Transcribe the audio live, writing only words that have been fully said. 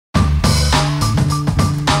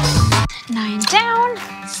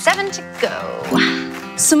7 to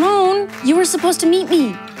go. Simone, you were supposed to meet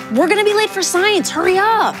me. We're gonna be late for science, hurry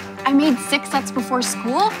up. I made 6 sets before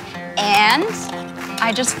school, and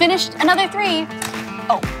I just finished another 3.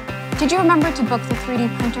 Oh, did you remember to book the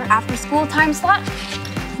 3D printer after school time slot?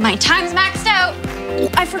 My time's maxed out.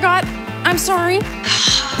 I forgot, I'm sorry.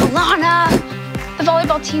 Lana, the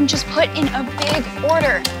volleyball team just put in a big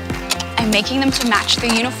order. I'm making them to match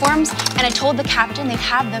their uniforms, and I told the captain they'd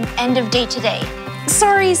have them end of day today.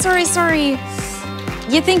 Sorry.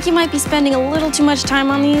 You think you might be spending a little too much time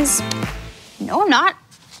on these? No, I'm not.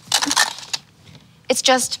 It's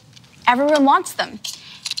just everyone wants them.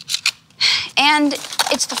 And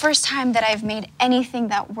it's the first time that I've made anything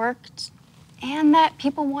that worked and that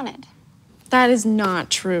people wanted. That is not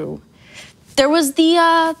true. There was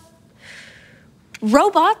the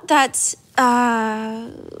robot that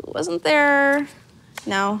wasn't there.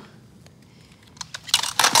 No.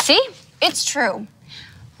 See? It's true.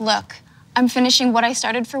 Look, I'm finishing what I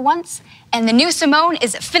started for once, and the new Simone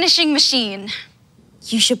is a finishing machine.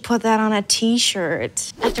 You should put that on a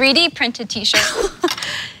t-shirt. A 3D printed t-shirt.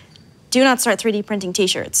 Do not start 3D printing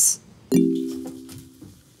t-shirts.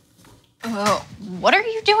 Oh, what are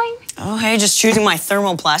you doing? Oh, hey, just choosing my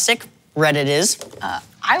thermoplastic. Red it is.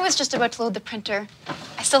 I was just about to load the printer.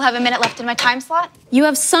 I still have a minute left in my time slot. You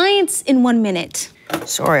have science in 1 minute.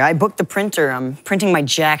 Sorry, I booked the printer. I'm printing my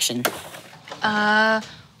Jackson.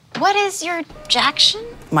 What is your Jackson?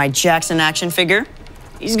 My Jackson action figure.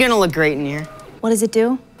 He's gonna look great in here. What does it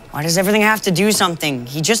do? Why does everything have to do something?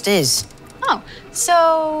 He just is. Oh,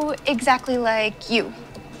 so exactly like you.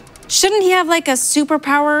 Shouldn't he have like a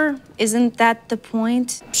superpower? Isn't that the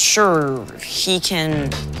point? Sure, he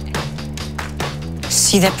can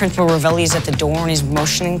see that Principal Ravelli's at the door and he's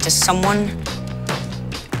motioning to someone.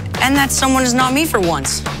 And that someone is not me for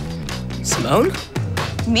once. Simone?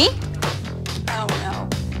 Me? Oh no.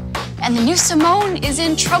 And the new Simone is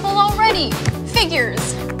in trouble already.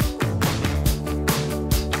 Figures.